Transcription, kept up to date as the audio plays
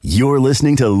You're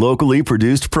listening to locally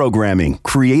produced programming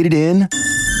created in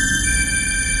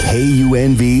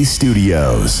KUNV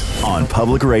Studios on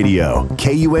Public Radio,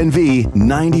 KUNV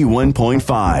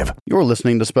 91.5. You're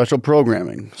listening to special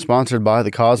programming sponsored by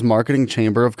the Cause Marketing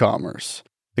Chamber of Commerce.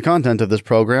 The content of this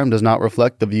program does not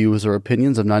reflect the views or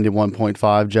opinions of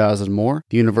 91.5 Jazz and More,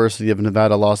 the University of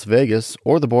Nevada, Las Vegas,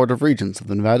 or the Board of Regents of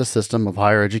the Nevada System of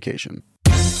Higher Education.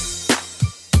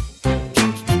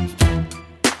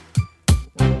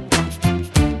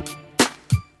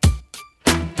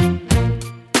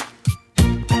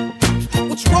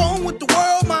 What's wrong with the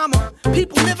world, mama?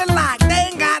 People living like they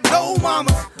ain't got no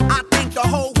mamas. I think the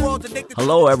whole world's addicted.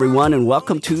 Hello, everyone, and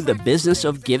welcome to the Business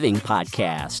of Giving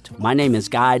podcast. My name is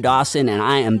Guy Dawson, and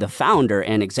I am the founder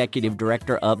and executive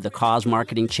director of the Cause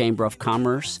Marketing Chamber of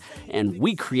Commerce. And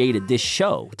we created this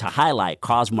show to highlight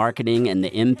cause marketing and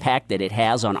the impact that it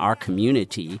has on our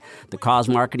community. The Cause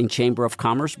Marketing Chamber of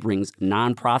Commerce brings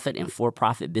nonprofit and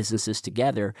for-profit businesses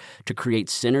together to create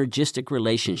synergistic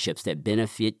relationships that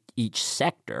benefit each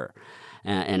sector.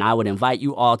 And I would invite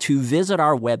you all to visit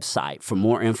our website for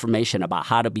more information about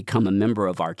how to become a member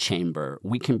of our chamber.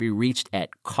 We can be reached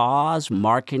at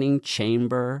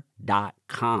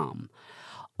causemarketingchamber.com.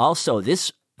 Also,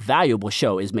 this valuable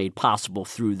show is made possible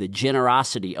through the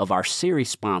generosity of our series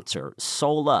sponsor,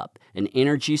 Soul Up, an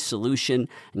energy solution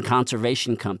and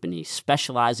conservation company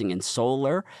specializing in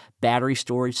solar battery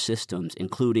storage systems,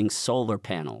 including solar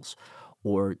panels.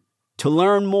 Or to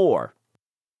learn more,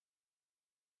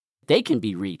 they can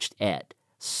be reached at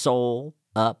soulup.com.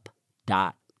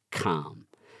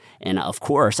 And of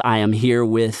course, I am here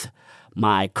with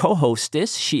my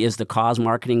co-hostess. She is the cause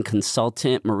marketing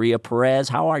consultant, Maria Perez.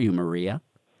 How are you, Maria?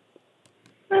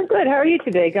 I'm good. How are you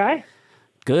today, Guy?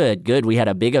 Good. We had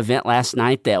a big event last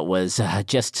night that was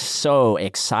just so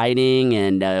exciting,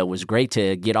 and it was great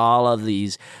to get all of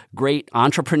these great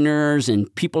entrepreneurs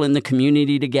and people in the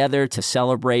community together to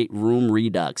celebrate Room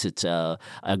Redux. It's a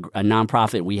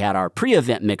nonprofit. We had our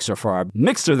pre-event mixer for our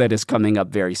mixer that is coming up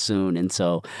very soon, and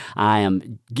so I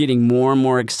am getting more and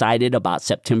more excited about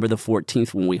September the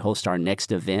 14th when we host our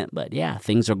next event. But yeah,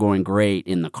 things are going great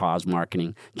in the Cause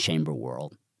Marketing Chamber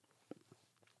world.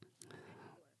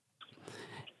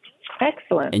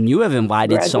 Excellent. And you have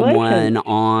invited someone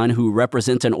on who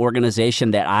represents an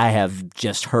organization that I have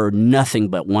just heard nothing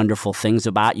but wonderful things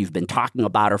about. You've been talking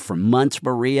about her for months,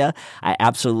 Maria. I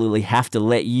absolutely have to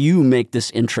let you make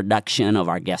this introduction of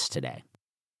our guest today.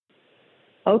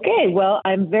 Okay. Well,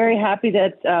 I'm very happy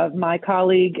that my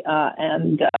colleague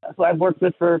and who I've worked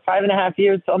with for 5.5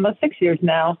 years, almost 6 years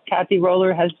now, Kathy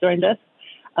Roller, has joined us.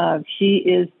 She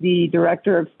is the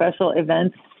director of special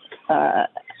events,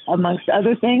 amongst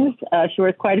other things. She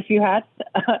wears quite a few hats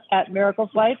at Miracle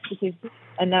Flights, which is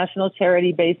a national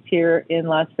charity based here in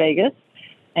Las Vegas.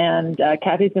 And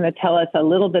Kathy's going to tell us a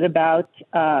little bit about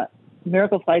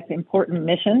Miracle Flights' important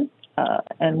mission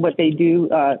and what they do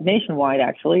nationwide,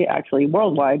 actually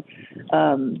worldwide.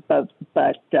 But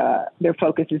their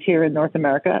focus is here in North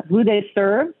America, who they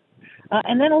serve,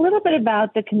 and then a little bit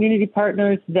about the community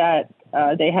partners that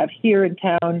they have here in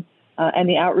town, and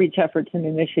the outreach efforts and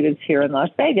initiatives here in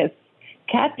Las Vegas.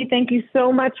 Kathy, thank you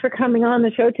so much for coming on the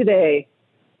show today.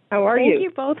 How are you? Thank you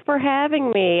both for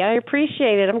having me. I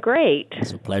appreciate it. I'm great.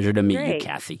 It's a pleasure to meet you,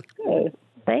 Kathy. Good.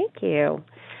 Thank you.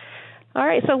 All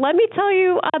right, so let me tell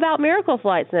you about Miracle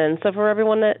Flights then. So for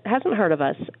everyone that hasn't heard of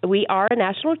us, we are a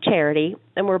national charity,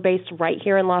 and we're based right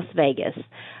here in Las Vegas.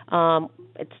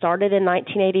 It started in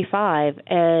 1985,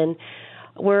 and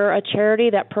we're a charity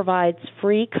that provides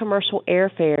free commercial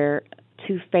airfare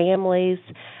to families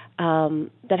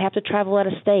that have to travel out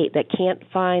of state, that can't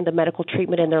find the medical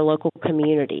treatment in their local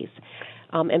communities.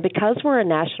 And because we're a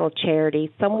national charity,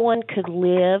 someone could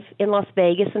live in Las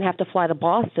Vegas and have to fly to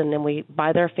Boston, and we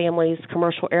buy their families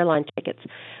commercial airline tickets.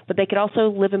 But they could also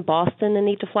live in Boston and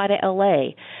need to fly to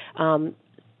L.A.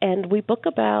 And we book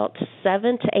about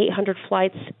 700 to 800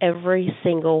 flights every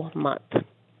single month.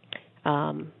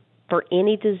 For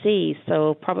any disease.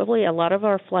 So probably a lot of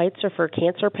our flights are for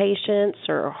cancer patients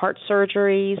or heart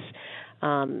surgeries,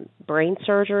 brain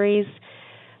surgeries.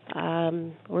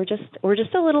 We're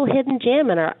just a little hidden gem,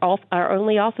 and our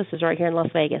only office is right here in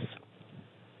Las Vegas.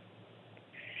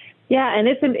 Yeah, and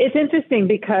it's interesting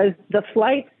because the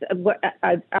flights.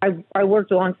 I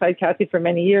worked alongside Kathy for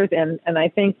many years, and I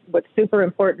think what's super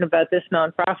important about this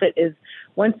nonprofit is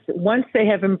once they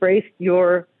have embraced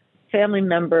your family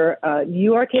member,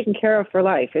 you are taken care of for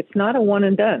life. It's not a one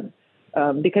and done,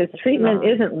 because treatment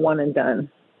isn't one and done.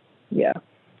 Yeah.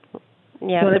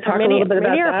 Yeah. You want to talk a little bit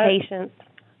about that?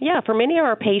 For many of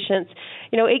our patients,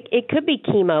 it could be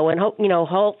chemo, and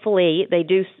hopefully they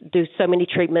do so many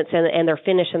treatments and they're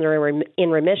finished and they're in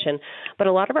remission. But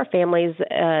a lot of our families,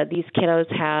 these kiddos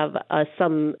have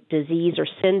some disease or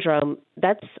syndrome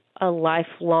that's a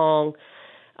lifelong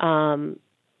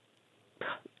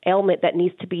ailment that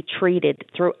needs to be treated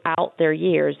throughout their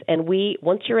years. And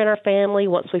once you're in our family,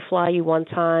 once we fly you one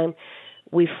time,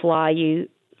 we fly you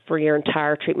for your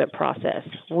entire treatment process.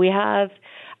 We have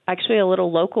actually a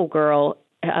little local girl,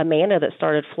 Amanda, that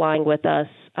started flying with us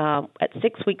at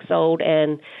 6 weeks old,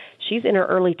 and she's in her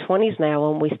early 20s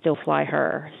now, and we still fly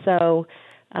her. So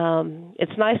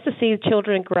it's nice to see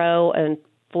children grow and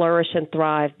flourish and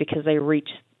thrive because they reach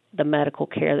the medical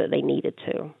care that they needed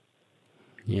to.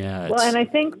 Yeah. Well, and I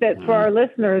think that for our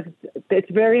listeners, it's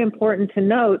very important to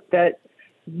note that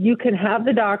you can have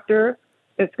the doctor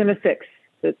that's going to fix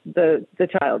the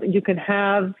child. You can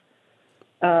have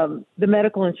the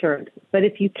medical insurance, but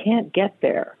if you can't get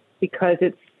there because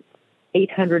it's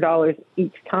 $800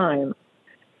 each time,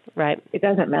 right? It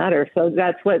doesn't matter. So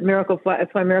that's why Miracle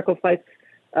Flight's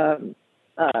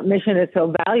mission is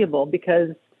so valuable, because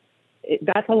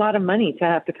that's a lot of money to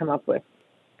have to come up with.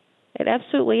 It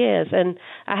absolutely is. And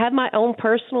I have my own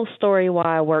personal story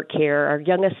why I work here. Our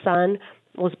youngest son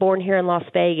was born here in Las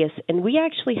Vegas, and we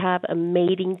actually have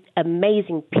amazing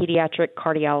pediatric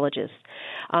cardiologists.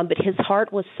 But his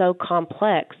heart was so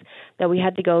complex that we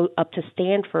had to go up to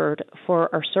Stanford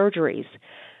for our surgeries.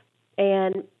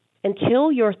 And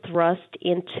until you're thrust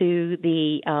into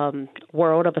the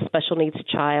world of a special needs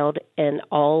child and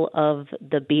all of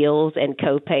the bills and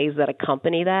copays that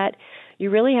accompany that, you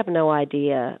really have no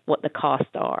idea what the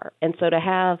costs are. And so to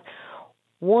have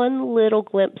one little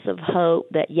glimpse of hope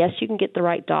that, yes, you can get the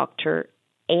right doctor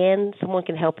and someone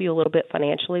can help you a little bit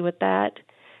financially with that,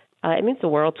 it means the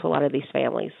world to a lot of these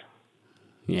families.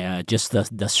 Yeah, just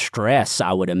the stress,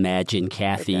 I would imagine,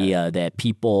 Kathy,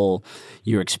 that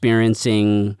you're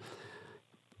experiencing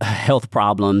health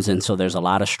problems, and so there's a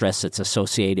lot of stress that's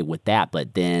associated with that.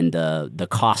 But then the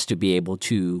cost to be able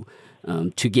to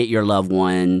get your loved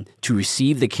one to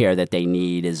receive the care that they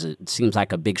need it seems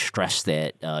like a big stress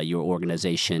that your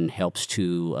organization helps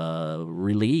to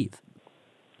relieve.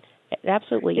 It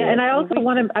absolutely is. And I also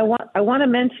want to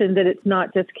mention that it's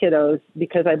not just kiddos,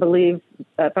 because I believe,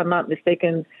 if I'm not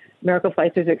mistaken, Miracle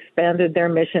Flights has expanded their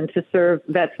mission to serve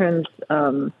veterans,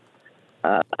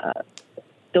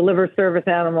 deliver service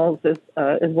animals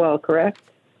as well, correct?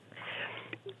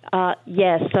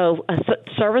 Yes. So a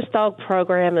service dog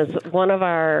program is one of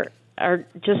our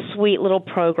just sweet little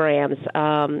programs.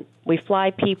 We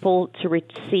fly people to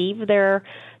receive their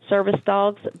service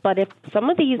dogs, but if some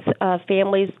of these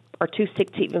families are too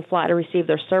sick to even fly to receive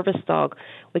their service dog,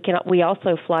 we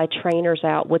also fly trainers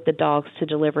out with the dogs to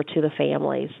deliver to the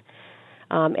families.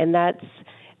 And that's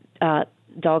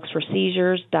dogs for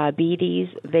seizures, diabetes.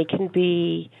 They can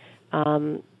be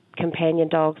companion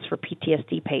dogs for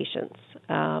PTSD patients.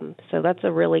 So that's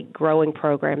a really growing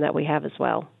program that we have as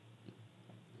well.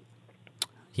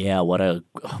 Yeah, what a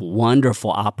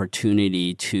wonderful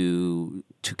opportunity to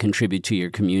contribute to your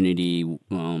community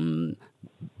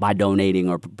by donating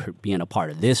or being a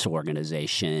part of this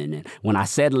organization. And when I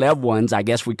said loved ones, I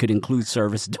guess we could include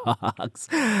service dogs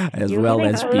as well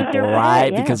as people,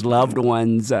 right? Yeah. Because loved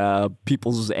ones,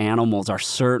 people's animals are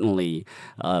certainly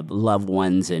loved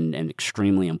ones and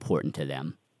extremely important to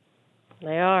them.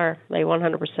 They are. They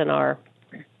 100% are.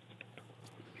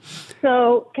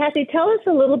 So, Kathy, tell us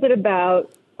a little bit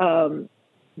about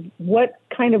what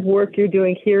kind of work you're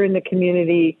doing here in the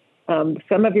community,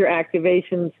 some of your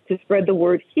activations to spread the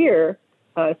word here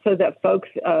so that folks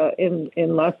in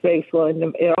Las Vegas, well,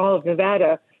 in all of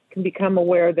Nevada, can become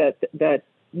aware that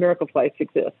Miracle Flights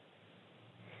exists.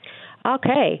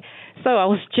 Okay. So I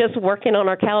was just working on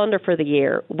our calendar for the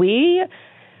year. We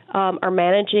are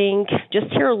managing,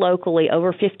 just here locally,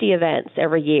 over 50 events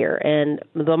every year, and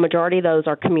the majority of those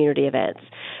are community events.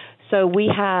 So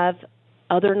we have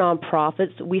other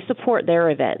nonprofits. We support their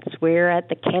events. We're at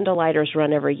the Candlelighters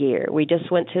Run every year. We just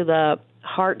went to the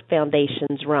Heart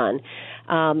Foundation's Run.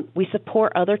 We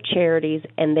support other charities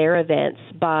and their events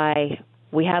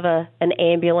we have an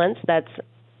ambulance that's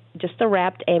just a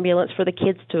wrapped ambulance for the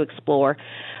kids to explore.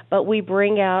 But we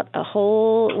bring out a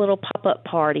whole little pop-up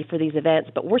party for these events.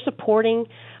 But we're supporting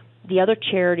the other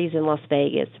charities in Las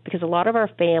Vegas because a lot of our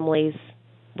families,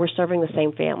 we're serving the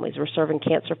same families. We're serving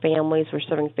cancer families. We're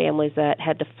serving families that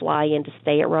had to fly in to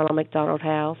stay at Ronald McDonald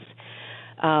House.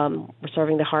 We're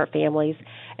serving the Heart families.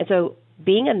 And so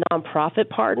being a nonprofit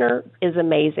partner is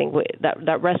amazing.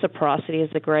 That reciprocity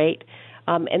is great.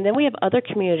 And then we have other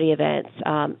community events.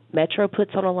 Metro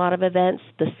puts on a lot of events.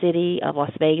 The city of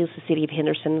Las Vegas, the city of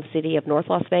Henderson, the city of North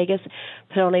Las Vegas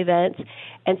put on events.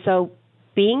 And so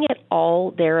being at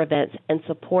all their events and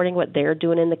supporting what they're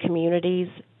doing in the communities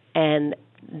and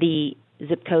the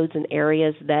zip codes and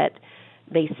areas that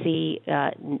they see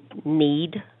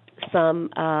need some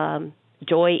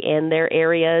joy in their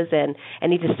areas and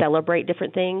need to celebrate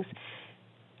different things.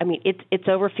 I mean, it's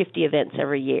over 50 events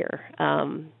every year.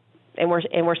 And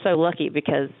we're so lucky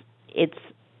because it's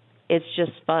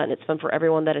just fun. It's fun for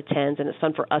everyone that attends, and it's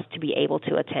fun for us to be able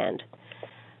to attend.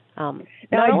 Now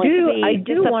I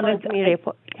do want to community.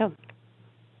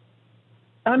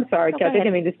 I'm sorry, Kathy. I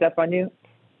didn't mean to step on you.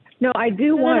 No, I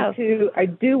do want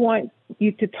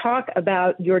you to talk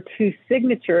about your two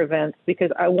signature events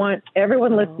because I want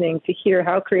everyone listening to hear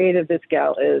how creative this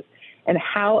gal is and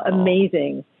how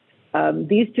amazing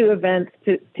these two events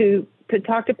to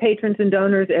talk to patrons and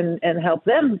donors and help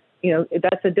them. You know,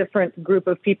 that's a different group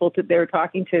of people that they're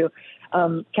talking to.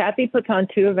 Kathy puts on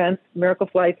two events, Miracle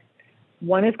Flights.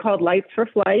 One is called Lights for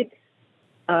Flights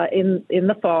in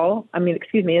the fall. In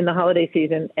the holiday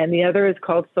season, and the other is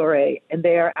called Soaring, and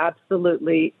they are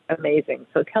absolutely amazing.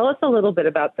 So tell us a little bit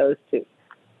about those two.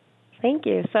 Thank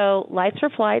you. So Lights for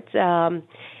Flights,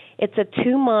 it's a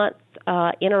 2-month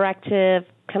interactive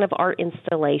kind of art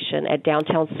installation at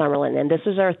downtown Summerlin, and this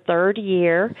is our third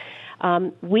year.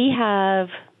 We have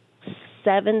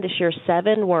 7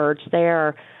 words. They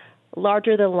are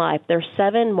larger than life. They're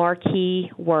 7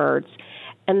 marquee words,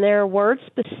 and they're words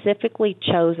specifically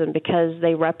chosen because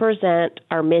they represent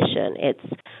our mission.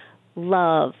 It's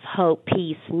love, hope,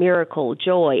 peace, miracle,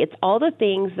 joy. It's all the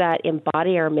things that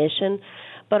embody our mission,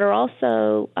 but are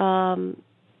also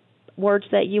words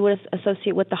that you would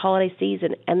associate with the holiday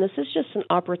season. And this is just an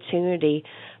opportunity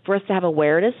for us to have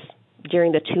awareness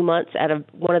during the 2 months at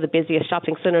one of the busiest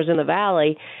shopping centers in the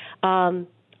valley,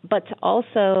 but to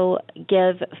also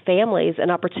give families an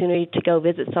opportunity to go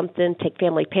visit something, take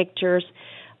family pictures,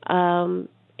 and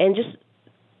just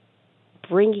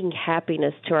bringing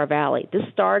happiness to our valley. This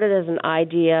started as an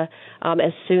idea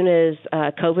as soon as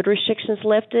COVID restrictions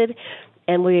lifted,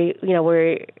 and we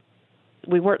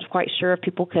weren't quite sure if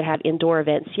people could have indoor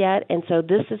events yet, and so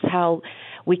this is how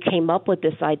we came up with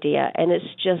this idea, and it's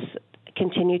just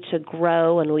continued to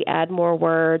grow, and we add more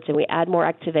words, and we add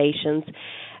more activations,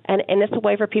 and it's a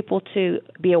way for people to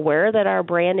be aware that our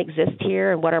brand exists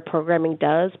here and what our programming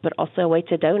does, but also a way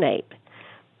to donate.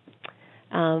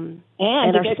 And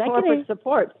to get corporate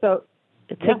support. So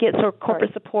to get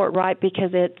corporate support, right,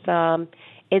 because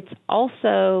it's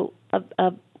also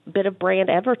a bit of brand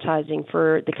advertising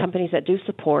for the companies that do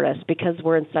support us because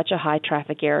we're in such a high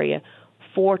traffic area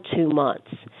for 2 months.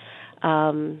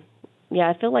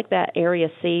 I feel like that area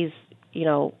sees,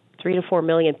 3 to 4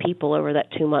 million people over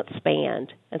that 2-month span.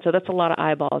 And so that's a lot of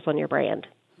eyeballs on your brand.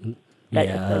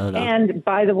 And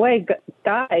by the way,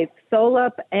 guys,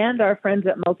 SolUp and our friends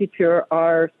at MultiPure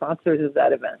are sponsors of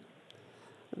that event.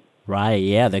 Right,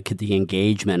 yeah, the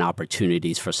engagement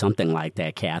opportunities for something like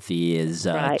that, Kathy, is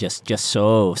just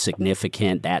so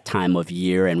significant that time of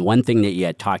year. And one thing that you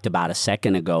had talked about a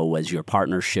second ago was your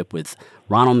partnership with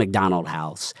Ronald McDonald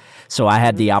House. So I've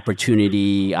had the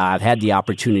opportunity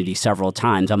several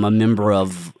times. I'm a member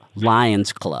of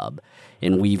Lions Club,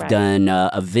 and we've done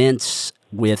events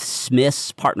with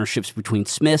Smith's, partnerships between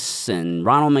Smith's and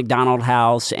Ronald McDonald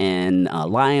House and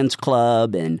Lions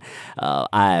Club, and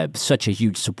I'm such a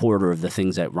huge supporter of the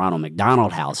things that Ronald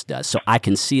McDonald House does. So I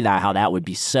can see how that would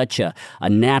be such a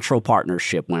natural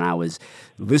partnership. When I was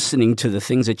listening to the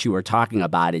things that you were talking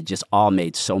about, it just all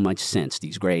made so much sense.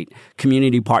 These great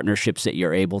community partnerships that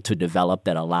you're able to develop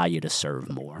that allow you to serve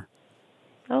more.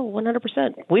 Oh,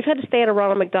 100%. We've had to stay at a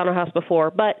Ronald McDonald House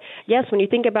before. But, yes, when you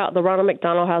think about the Ronald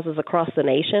McDonald Houses across the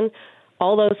nation,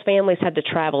 all those families had to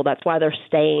travel. That's why they're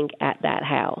staying at that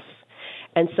house.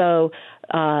 And so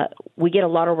we get a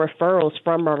lot of referrals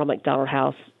from Ronald McDonald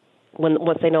House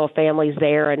once they know a family's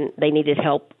there and they needed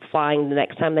help flying the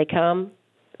next time they come.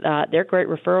 They're a great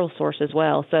referral source as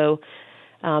well. So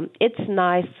it's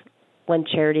nice when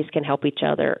charities can help each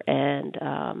other and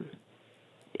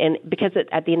because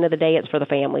at the end of the day, it's for the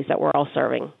families that we're all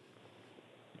serving.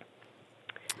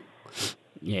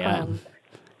 Yeah.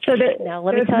 So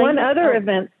there's one other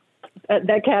event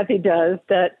that Kathy does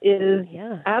that is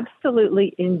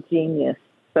absolutely ingenious.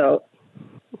 So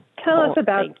tell us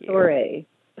about Soaring.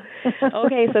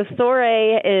 Okay, so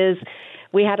Soaring is,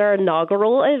 we had our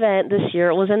inaugural event this year.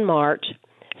 It was in March.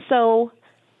 So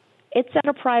it's at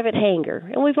a private hangar,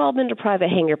 and we've all been to private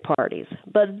hangar parties.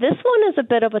 But this one is a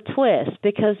bit of a twist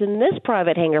because in this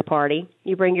private hangar party,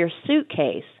 you bring your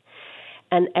suitcase,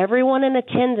 And everyone in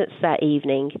attendance that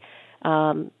evening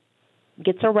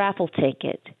gets a raffle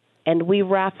ticket, and we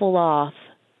raffle off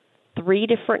 3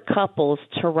 different couples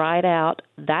to ride out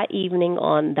that evening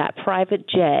on that private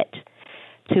jet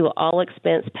to an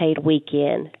all-expense-paid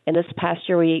weekend. And this past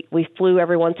year, we flew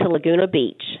everyone to Laguna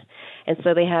Beach. And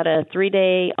so they had a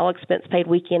 3-day all-expense-paid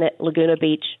weekend at Laguna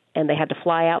Beach, and they had to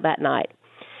fly out that night.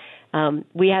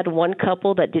 We had one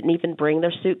couple that didn't even bring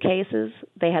their suitcases.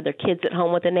 They had their kids at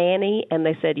home with a nanny, and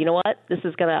they said, you know what, this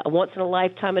is a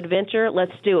once-in-a-lifetime adventure.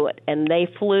 Let's do it. And they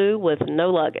flew with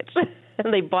no luggage,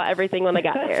 and they bought everything when they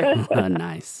got there. Oh,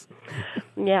 nice.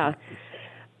 Yeah.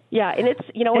 Yeah, and it's, and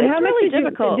it's how really much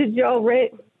difficult. Did y'all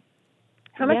raise?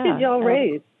 How much did y'all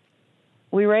raise?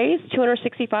 We raised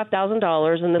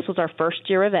 $265,000, and this was our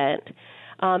first-year event.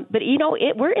 But,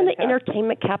 we're in the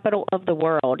entertainment capital of the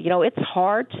world. It's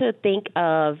hard to think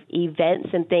of events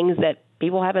and things that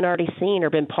people haven't already seen or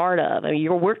been part of. I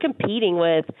mean, we're competing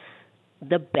with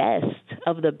the best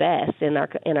of the best in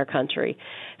our country.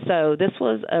 So this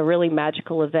was a really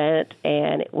magical event,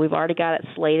 and we've already got it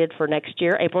slated for next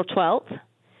year, April 12th.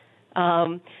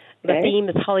 The theme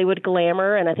is Hollywood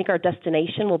glamour, and I think our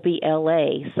destination will be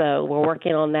L.A. So we're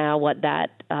working on now what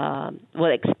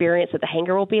experience at the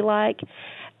hangar will be like,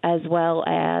 as well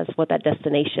as what that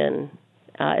destination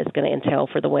is going to entail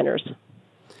for the winners.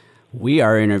 We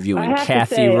are interviewing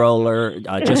Kathy Roller.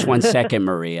 Just one second,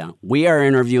 Maria. We are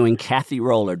interviewing Kathy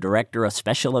Roller, Director of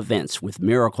Special Events with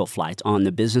Miracle Flights on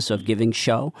the Business of Giving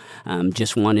show.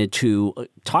 Just wanted to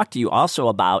talk to you also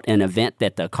about an event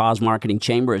that the Cause Marketing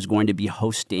Chamber is going to be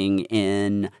hosting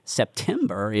in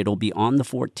September. It'll be on the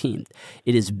 14th.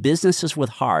 It is Businesses with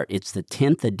Heart. It's the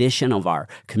 10th edition of our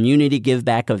Community Give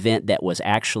Back event that was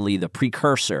actually the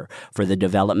precursor for the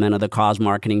development of the Cause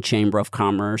Marketing Chamber of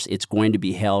Commerce. It's going to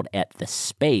be held at the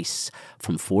Space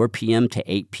from 4 p.m. to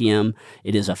 8 p.m.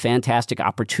 It is a fantastic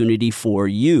opportunity for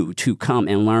you to come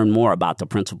and learn more about the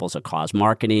principles of cause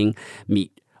marketing,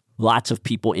 meet lots of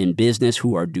people in business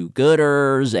who are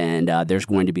do-gooders, and there's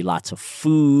going to be lots of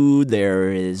food.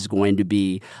 There is going to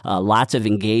be lots of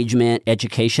engagement,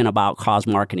 education about cause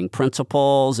marketing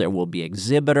principles. There will be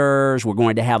exhibitors. We're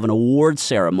going to have an award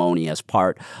ceremony as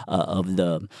part of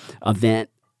the event,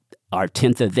 our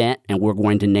 10th event, and we're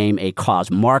going to name a Cause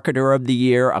Marketer of the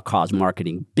Year, a Cause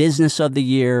Marketing Business of the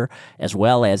Year, as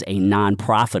well as a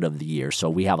Nonprofit of the Year. So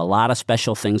we have a lot of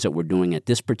special things that we're doing at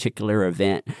this particular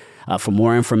event. For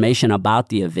more information about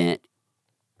the event,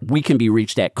 we can be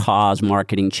reached at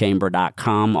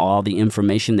causemarketingchamber.com. All the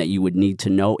information that you would need to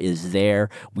know is there.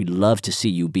 We'd love to see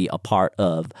you be a part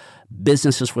of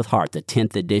Businesses with Heart, the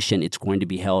 10th edition. It's going to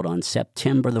be held on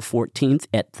September the 14th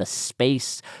at the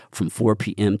Space from 4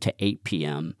 p.m. to 8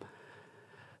 p.m.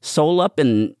 SolarUp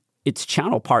and its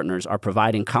channel partners are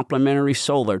providing complimentary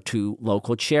solar to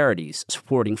local charities,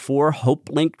 supporting 4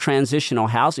 HopeLink transitional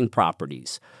housing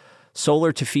properties,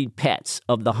 Solar to Feed Pets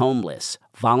of the Homeless,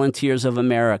 Volunteers of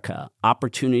America,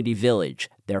 Opportunity Village.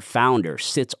 Their founder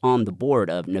sits on the board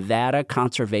of Nevada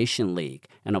Conservation League,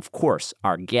 and of course,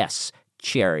 our guests,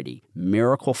 charity,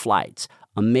 Miracle Flights,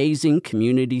 amazing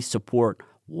community support,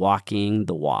 walking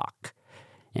the walk.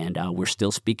 And we're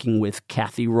still speaking with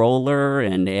Kathy Roller,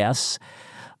 and yes,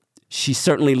 she's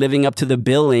certainly living up to the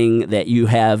billing that you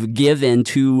have given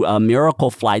to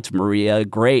Miracle Flights, Maria.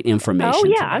 Great information. Oh,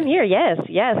 yeah, today. I'm here. Yes.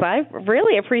 I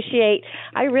really appreciate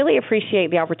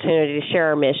the opportunity to share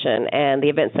our mission and the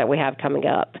events that we have coming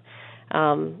up.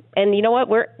 And you know what?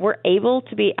 We're able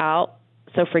to be out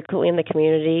so frequently in the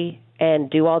community and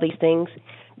do all these things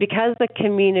because the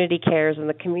community cares and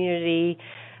the community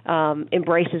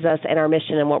embraces us and our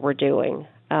mission and what we're doing.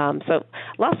 So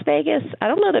Las Vegas, I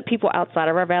don't know that people outside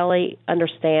of our valley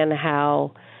understand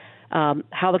how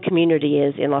the community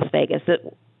is in Las Vegas. That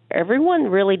everyone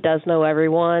really does know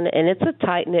everyone, and it's a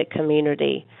tight-knit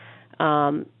community.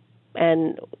 And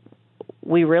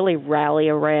we really rally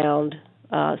around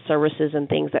services and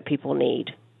things that people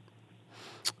need.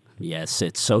 Yes,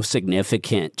 it's so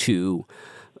significant to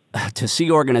see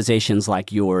organizations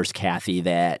like yours, Kathy,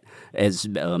 that, as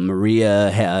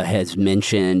Maria has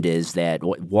mentioned, is that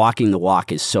walking the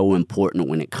walk is so important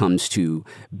when it comes to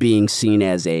being seen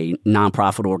as a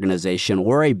nonprofit organization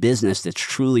or a business that's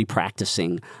truly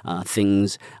practicing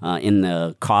things in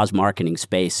the cause marketing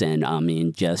space. And I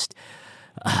mean, just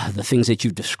the things that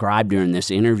you've described during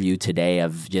this interview today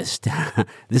of just,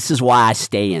 this is why I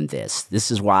stay in this.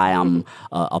 This is why I'm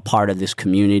a part of this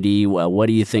community. Well, what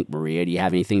do you think, Maria? Do you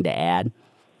have anything to add?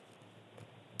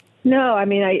 No, I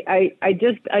mean,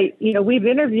 we've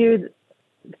interviewed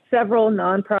several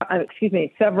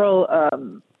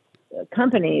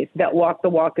companies that walk the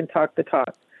walk and talk the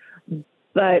talk.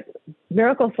 But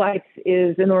Miracle Flights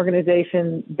is an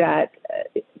organization that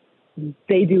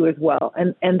they do as well.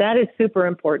 And that is super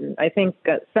important. I think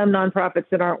some nonprofits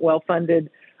that aren't well funded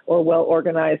or well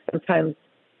organized sometimes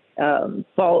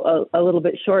fall a little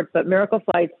bit short. But Miracle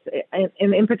Flights,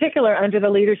 in particular, under the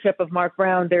leadership of Mark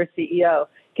Brown, their CEO,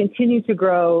 continue to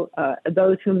grow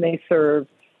those whom they serve,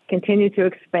 continue to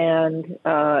expand,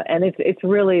 and it's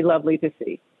really lovely to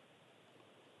see.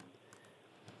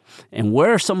 And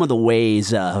where are some of the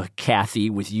ways, Kathy,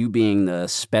 with you being the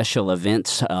special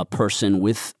events person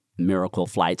with Miracle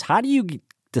Flights, how do you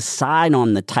decide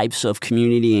on the types of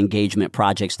community engagement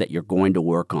projects that you're going to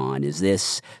work on? Is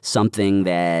this something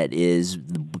that is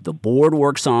the board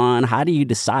works on? How do you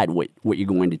decide what you're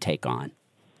going to take on?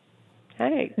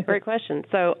 Hey, great question.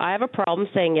 So I have a problem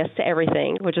saying yes to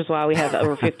everything, which is why we have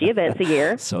over 50 events a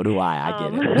year. So do I. I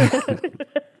get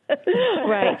it.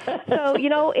 Right.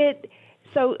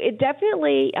 So, it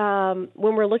definitely,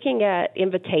 when we're looking at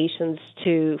invitations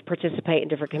to participate in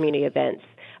different community events,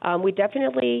 we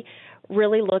definitely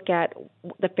really look at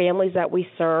the families that we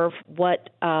serve. What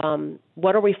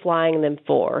are we flying them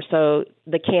for? So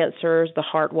the cancers, the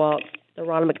heart walks, the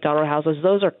Ronald McDonald houses,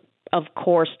 those are, of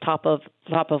course, top of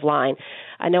line.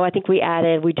 I think we're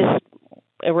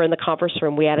in the conference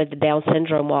room, we added the Down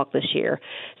syndrome walk this year.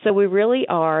 So we really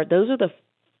are, those are the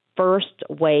first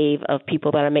wave of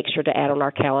people that I make sure to add on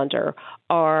our calendar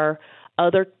are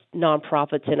other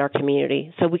nonprofits in our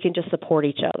community, so we can just support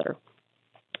each other.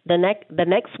 The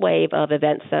next wave of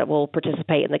events that will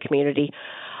participate in the community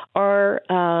are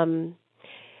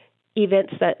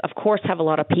events that, of course, have a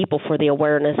lot of people for the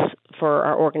awareness for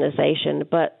our organization,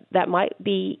 but that might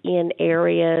be in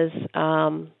areas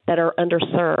that are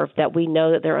underserved, that we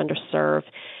know that they're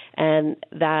underserved, and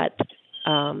that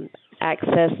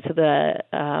access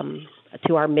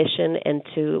to our mission and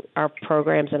to our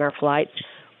programs and our flights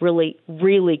really,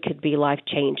 really could be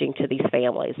life-changing to these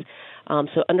families.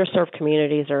 So underserved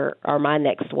communities are my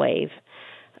next wave.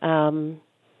 And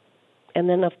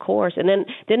then, of course, then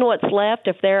what's left,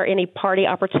 if there are any party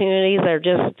opportunities that are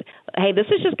just, hey, this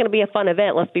is just going to be a fun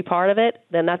event, let's be part of it,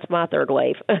 then that's my third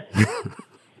wave.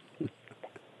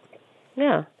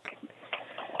 Yeah.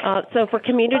 So for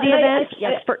community events,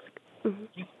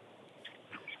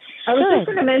 I was just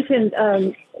going to mention,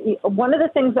 one of the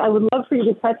things I would love for you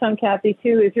to touch on, Kathy,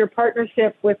 too, is your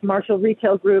partnership with Marshall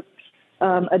Retail Group,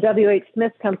 a W.H.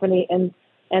 Smith company, and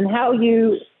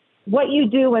what you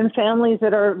do when families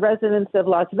that are residents of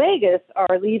Las Vegas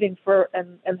are leaving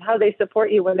and how they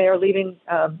support you when they are leaving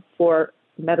for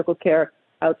medical care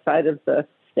outside of the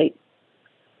state.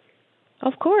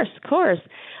 Of course.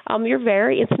 You're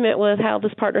very intimate with how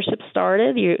this partnership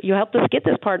started. You helped us get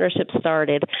this partnership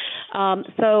started.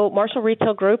 So Marshall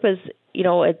Retail Group is,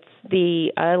 it's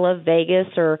the I Love Vegas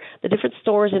or the different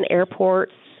stores and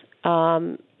airports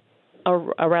around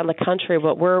the country,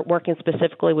 but we're working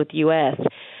specifically with U.S.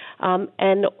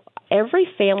 And every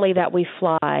family that we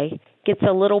fly gets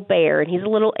a little bear, and he's a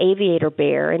little aviator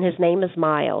bear, and his name is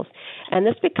Miles. And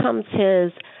this becomes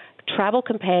his travel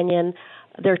companion,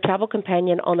 their travel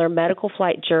companion on their medical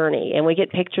flight journey. And we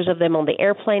get pictures of them on the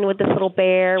airplane with this little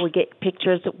bear. We get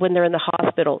pictures when they're in the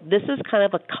hospital. This is kind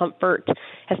of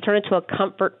has turned into a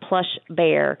comfort plush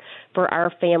bear for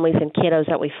our families and kiddos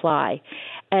that we fly.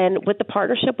 And with the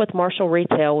partnership with Marshall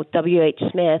Retail, with W.H.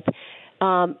 Smith,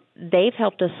 they've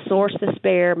helped us source this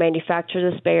bear, manufacture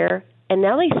this bear, and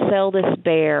now they sell this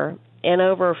bear in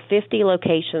over 50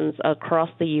 locations across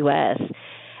the U.S.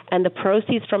 And the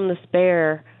proceeds from this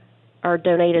bear are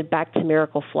donated back to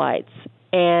Miracle Flights.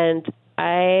 And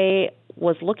I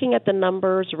was looking at the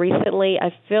numbers recently.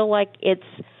 I feel like it's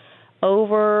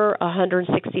over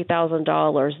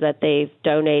 $160,000 that they've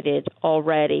donated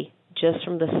already just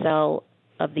from the sale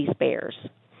of these bears.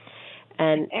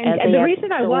 And the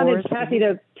reason I wanted Kathy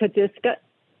to discuss,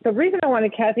 the reason I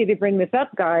wanted Kathy to bring this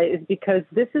up, Guy, is because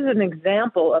this is an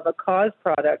example of a cause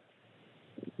product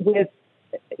with,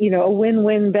 a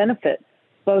win-win benefit,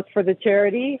 both for the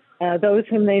charity, those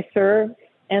whom they serve,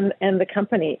 and the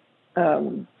company,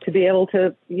 to be able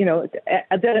to,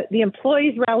 the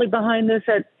employees rally behind this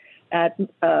at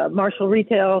Marshall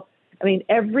Retail. I mean,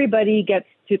 everybody gets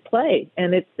to play,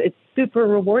 and it's super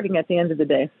rewarding at the end of the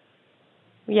day.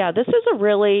 Yeah, this is a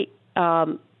really,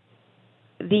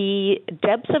 the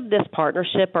depths of this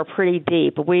partnership are pretty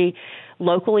deep. We,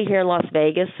 locally here in Las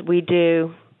Vegas, we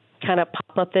do kind of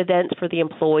pop-up events for the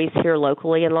employees here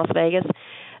locally in Las Vegas.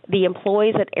 The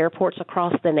employees at airports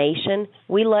across the nation,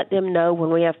 we let them know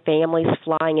when we have families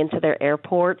flying into their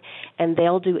airport, and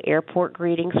they'll do airport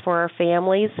greetings for our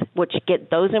families, which get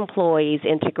those employees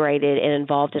integrated and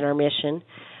involved in our mission.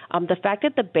 The fact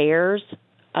that the bears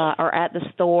are at the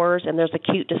stores, and there's a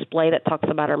cute display that talks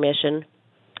about our mission.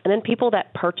 And then people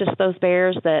that purchase those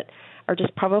bears that are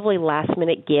just probably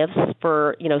last-minute gifts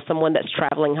for, someone that's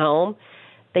traveling home,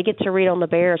 they get to read on the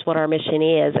bears what our mission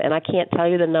is. And I can't tell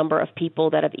you the number of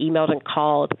people that have emailed and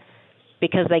called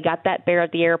because they got that bear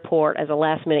at the airport as a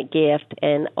last-minute gift,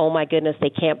 and, oh, my goodness, they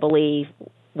can't believe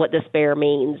what this bear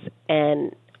means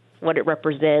and what it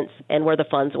represents and where the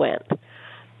funds went.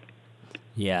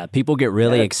 Yeah, people get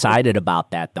really excited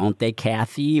about that, don't they,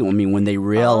 Kathy? I mean, when they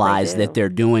realize that they're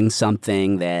doing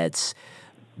something that's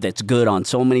good on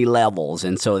so many levels.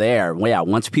 And so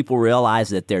once people realize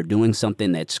that they're doing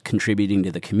something that's contributing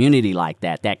to the community like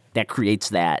that creates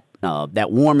that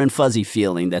warm and fuzzy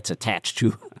feeling that's attached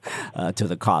to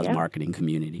the cause marketing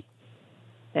community.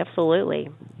 Absolutely.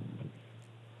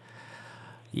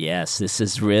 Yes, this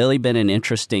has really been an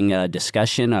interesting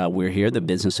discussion. We're here, the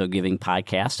Business of Giving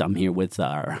podcast. I'm here with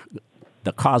the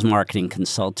cause marketing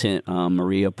consultant,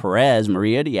 Maria Perez.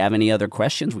 Maria, do you have any other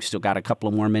questions? We've still got a couple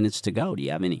of more minutes to go. Do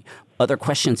you have any other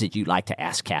questions that you'd like to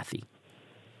ask Kathy?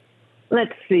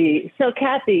 Let's see. So,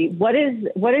 Kathy, what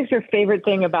is your favorite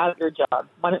thing about your job?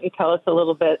 Why don't you tell us a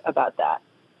little bit about that?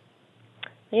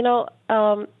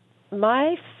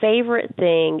 My favorite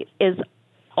thing is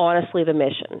honestly the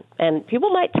mission. And people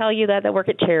might tell you that work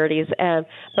at charities,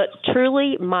 but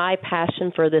truly my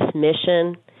passion for this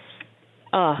mission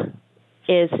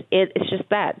it's just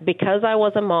that. Because I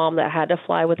was a mom that had to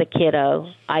fly with a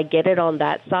kiddo, I get it on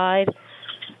that side.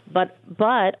 But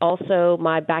also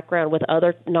my background with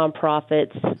other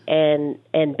nonprofits and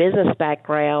business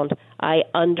background, I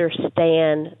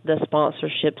understand the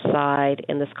sponsorship side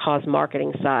and this cause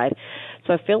marketing side.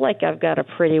 So I feel like I've got a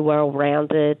pretty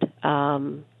well-rounded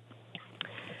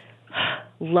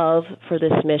love for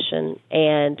this mission,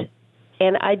 and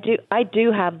I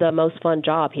do have the most fun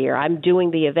job here. I'm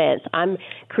doing the events. I'm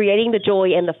creating the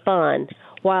joy and the fun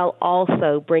while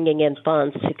also bringing in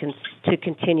funds to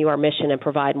continue our mission and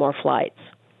provide more flights.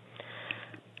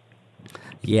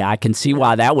 Yeah, I can see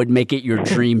why that would make it your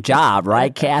dream job,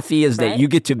 right, Kathy, is that you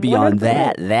get to be on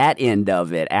that end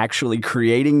of it, actually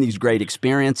creating these great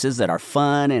experiences that are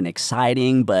fun and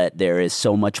exciting, but there is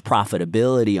so much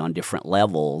profitability on different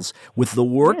levels with the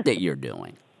work that you're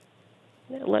doing.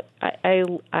 Look,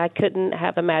 I couldn't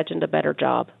have imagined a better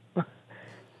job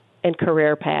and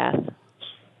career path.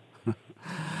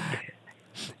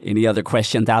 Any other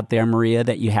questions out there, Maria,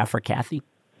 that you have for Kathy?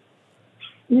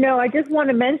 No, I just want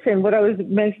to mention what I was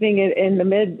mentioning in the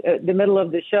middle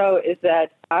of the show is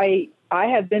that I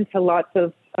have been to lots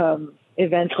of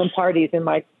events and parties in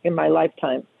my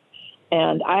lifetime,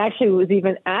 and I actually was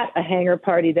even at a hangar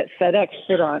party that FedEx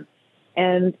stood on,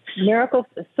 and Miracle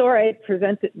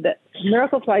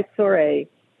Flight Soaring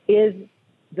is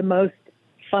the most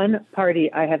fun party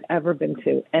I have ever been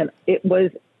to, and it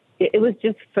was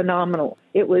just phenomenal.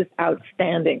 It was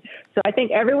outstanding. So I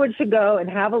think everyone should go and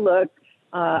have a look.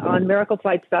 On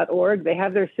miracleflights.org, they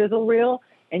have their sizzle reel,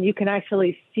 and you can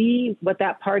actually see what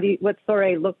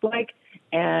Soaring looked like,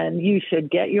 and you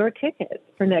should get your ticket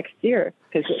for next year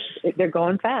because they're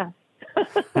going fast.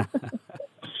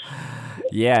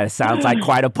 Yeah, it sounds like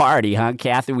quite a party, huh,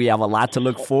 Kathy? We have a lot to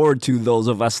look forward to, those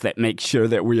of us that make sure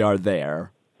that we are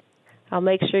there. I'll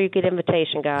make sure you get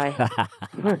invitation, Guy.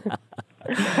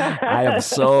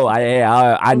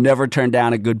 I never turn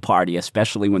down a good party,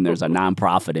 especially when there's a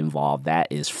nonprofit involved. That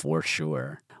is for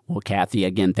sure. Well, Kathy,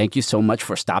 again, thank you so much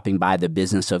for stopping by the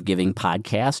Business of Giving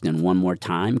podcast. And one more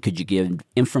time, could you give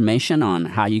information on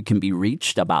how you can be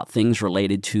reached about things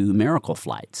related to Miracle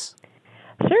Flights?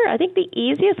 Sure. I think the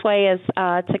easiest way is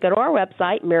to go to our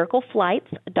website,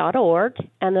 miracleflights.org,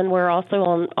 and then we're also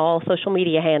on all social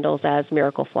media handles as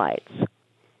Miracle Flights.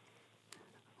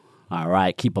 All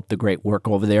right. Keep up the great work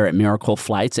over there at Miracle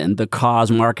Flights and the cause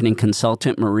marketing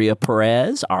consultant, Maria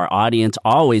Perez. Our audience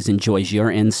always enjoys your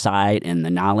insight and the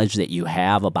knowledge that you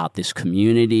have about this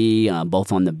community,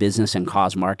 both on the business and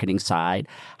cause marketing side.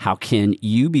 How can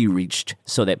you be reached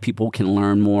so that people can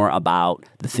learn more about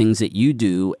the things that you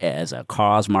do as a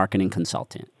cause marketing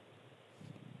consultant?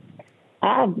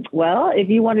 Well, if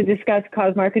you want to discuss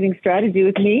cause marketing strategy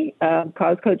with me,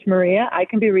 Cause Coach Maria, I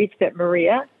can be reached at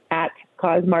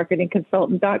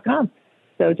maria@causemarketingconsultant.com.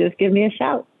 So just give me a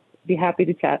shout. Be happy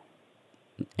to chat.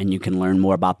 And you can learn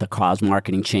more about the Cause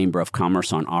Marketing Chamber of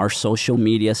Commerce on our social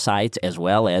media sites, as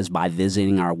well as by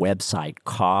visiting our website,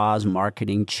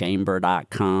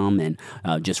 causemarketingchamber.com. And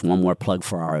just one more plug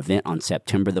for our event on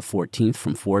September the 14th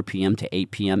from 4 p.m. to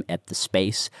 8 p.m. at the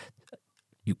Space.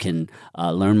 You can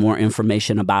learn more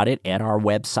information about it at our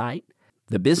website.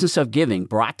 The Business of Giving,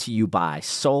 brought to you by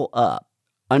Soul Up,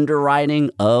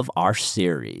 underwriting of our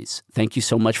series. Thank you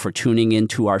so much for tuning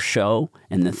into our show.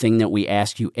 And the thing that we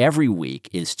ask you every week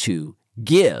is to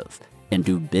give and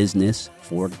do business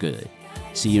for good.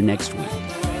 See you next week.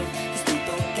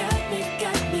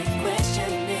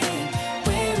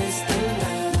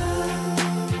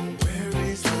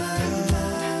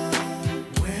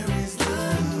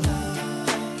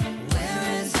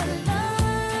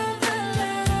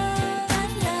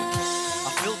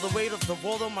 The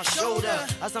world on my shoulder.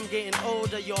 As I'm getting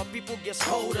older, your people get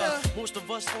colder. Most of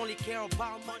us only care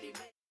about money.